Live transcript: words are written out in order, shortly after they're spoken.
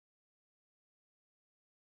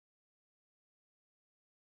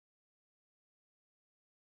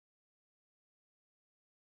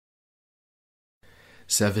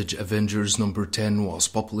Savage Avengers number 10 was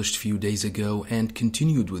published few days ago and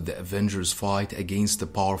continued with the Avengers fight against the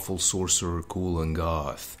powerful sorcerer Kulan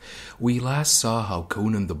Gath. We last saw how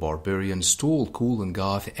Conan the Barbarian stole Kulan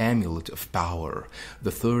Gath's amulet of power,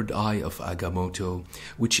 the third eye of Agamotto,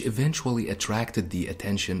 which eventually attracted the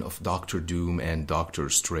attention of Doctor Doom and Doctor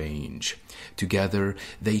Strange. Together,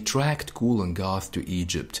 they tracked Kulan Gath to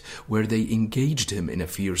Egypt, where they engaged him in a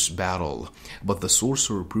fierce battle, but the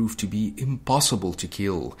sorcerer proved to be impossible to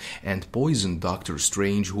kill and poisoned Doctor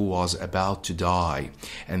Strange, who was about to die,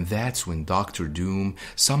 and that's when Doctor Doom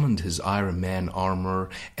summoned his Iron Man armor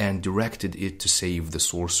and directed it to save the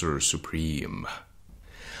Sorcerer Supreme.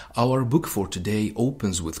 Our book for today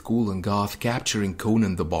opens with Kulan Gath capturing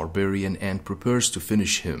Conan the Barbarian and prepares to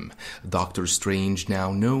finish him. Doctor Strange,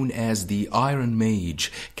 now known as the Iron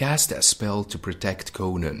Mage, cast a spell to protect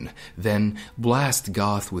Conan, then blast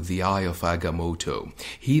Gath with the Eye of Agamotto.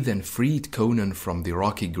 He then freed Conan from the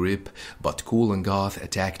rocky grip, but Kulan Gath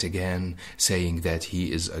attacked again, saying that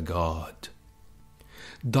he is a god.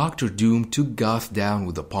 Doctor Doom took Gath down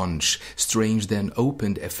with a punch. Strange then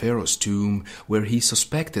opened a pharaoh's tomb where he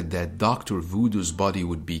suspected that Dr. Voodoo's body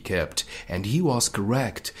would be kept, and he was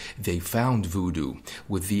correct. They found Voodoo,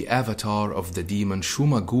 with the avatar of the demon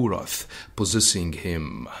Shumagurath possessing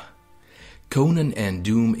him. Conan and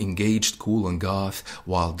Doom engaged Kulan Gath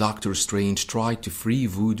while Doctor Strange tried to free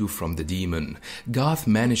Voodoo from the demon. Gath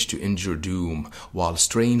managed to injure Doom while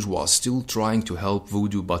Strange was still trying to help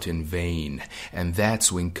Voodoo, but in vain. And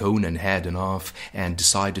that's when Conan had enough and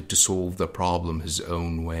decided to solve the problem his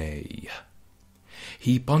own way.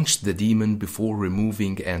 He punched the demon before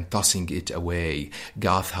removing and tossing it away.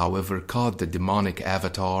 Gath, however, caught the demonic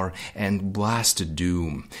avatar and blasted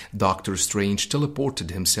Doom. Doctor Strange teleported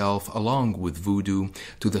himself along with Voodoo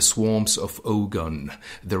to the swamps of Ogun,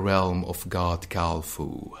 the realm of god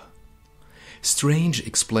Khalfu. Strange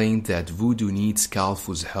explained that Voodoo needs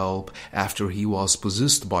Khalfu's help after he was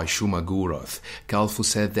possessed by Shumagurath. Khalfu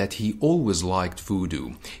said that he always liked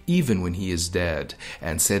Voodoo, even when he is dead,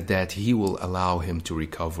 and said that he will allow him to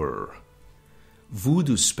recover.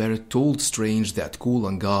 Voodoo's spirit told Strange that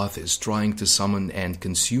Kulan Gath is trying to summon and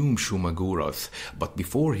consume Shumagurath, but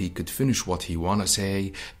before he could finish what he wanna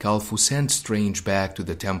say, Khalfu sent Strange back to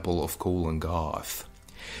the temple of Kulan Gath.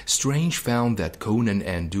 Strange found that Conan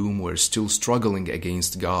and Doom were still struggling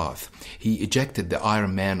against Gath. He ejected the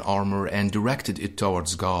Iron Man armor and directed it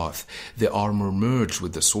towards Gath. The armor merged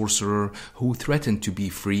with the sorcerer, who threatened to be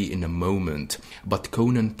free in a moment, but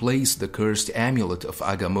Conan placed the cursed amulet of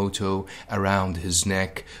Agamotto around his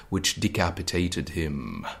neck, which decapitated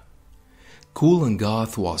him. Kulan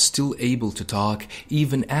Gath was still able to talk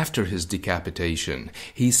even after his decapitation.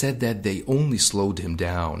 He said that they only slowed him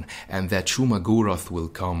down and that Shumagurath will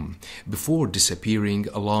come, before disappearing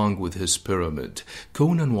along with his pyramid.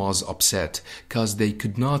 Conan was upset cause they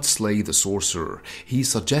could not slay the sorcerer. He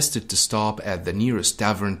suggested to stop at the nearest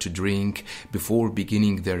tavern to drink before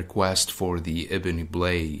beginning their quest for the Ebony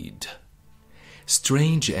Blade.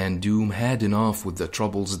 Strange and Doom had enough with the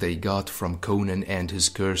troubles they got from Conan and his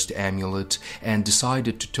cursed amulet and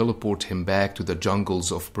decided to teleport him back to the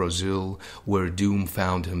jungles of Brazil, where Doom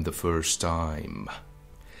found him the first time.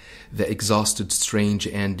 The exhausted Strange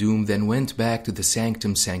and Doom then went back to the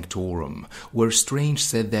Sanctum Sanctorum, where Strange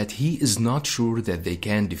said that he is not sure that they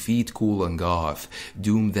can defeat Kulan Gath.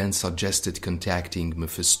 Doom then suggested contacting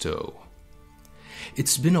Mephisto.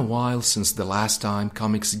 It's been a while since the last time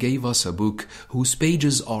comics gave us a book whose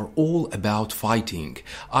pages are all about fighting.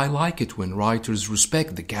 I like it when writers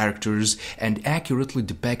respect the characters and accurately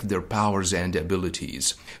depict their powers and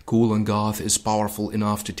abilities. Kulan Gath is powerful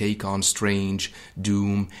enough to take on Strange,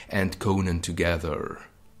 Doom, and Conan together.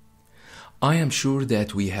 I am sure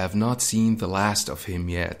that we have not seen the last of him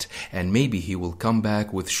yet, and maybe he will come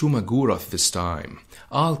back with Shumagurath this time.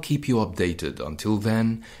 I'll keep you updated. Until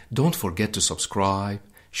then, don't forget to subscribe,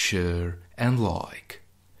 share, and like.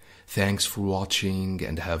 Thanks for watching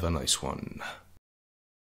and have a nice one.